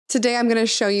Today, I'm going to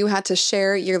show you how to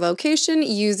share your location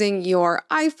using your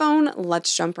iPhone.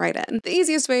 Let's jump right in. The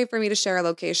easiest way for me to share a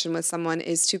location with someone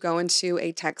is to go into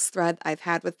a text thread I've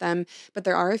had with them, but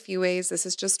there are a few ways. This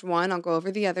is just one. I'll go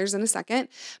over the others in a second.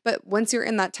 But once you're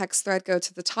in that text thread, go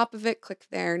to the top of it, click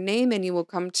their name, and you will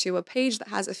come to a page that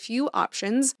has a few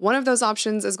options. One of those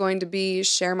options is going to be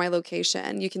share my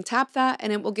location. You can tap that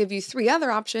and it will give you three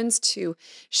other options to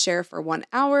share for 1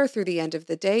 hour, through the end of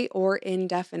the day, or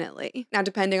indefinitely. Now,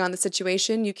 depending on the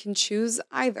situation, you can choose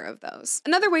either of those.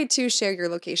 Another way to share your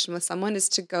location with someone is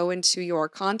to go into your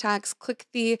contacts, click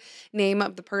the name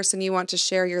of the person you want to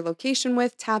share your location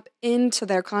with, tap into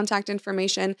their contact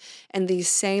information, and these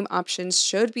same options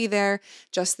should be there,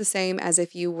 just the same as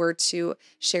if you were to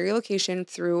share your location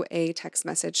through a text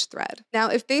message thread. Now,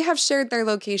 if they have shared their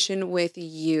location with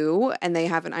you and they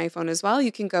have an iPhone as well,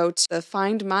 you can go to the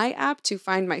Find My app to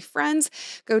find my friends,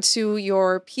 go to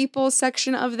your people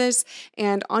section of this,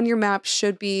 and on your map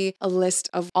should be a list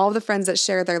of all the friends that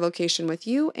share their location with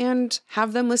you and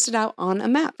have them listed out on a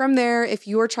map. From there, if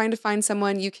you are trying to find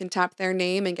someone, you can tap their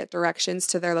name and get directions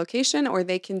to their location, or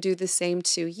they can do the same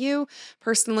to you.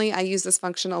 Personally, I use this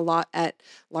function a lot at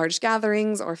large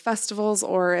gatherings or festivals,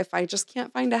 or if I just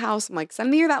can't find a house, I'm like,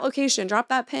 send me that location, drop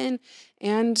that pin,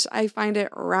 and I find it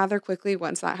rather quickly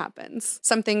once that happens.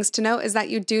 Some things to note is that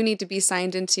you do need to be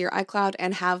signed into your iCloud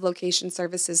and have location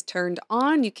services turned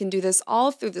on. You can do this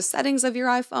all through the settings of your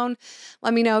iPhone.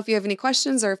 Let me know if you have any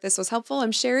questions or if this was helpful.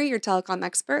 I'm Sherry, your telecom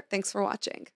expert. Thanks for watching.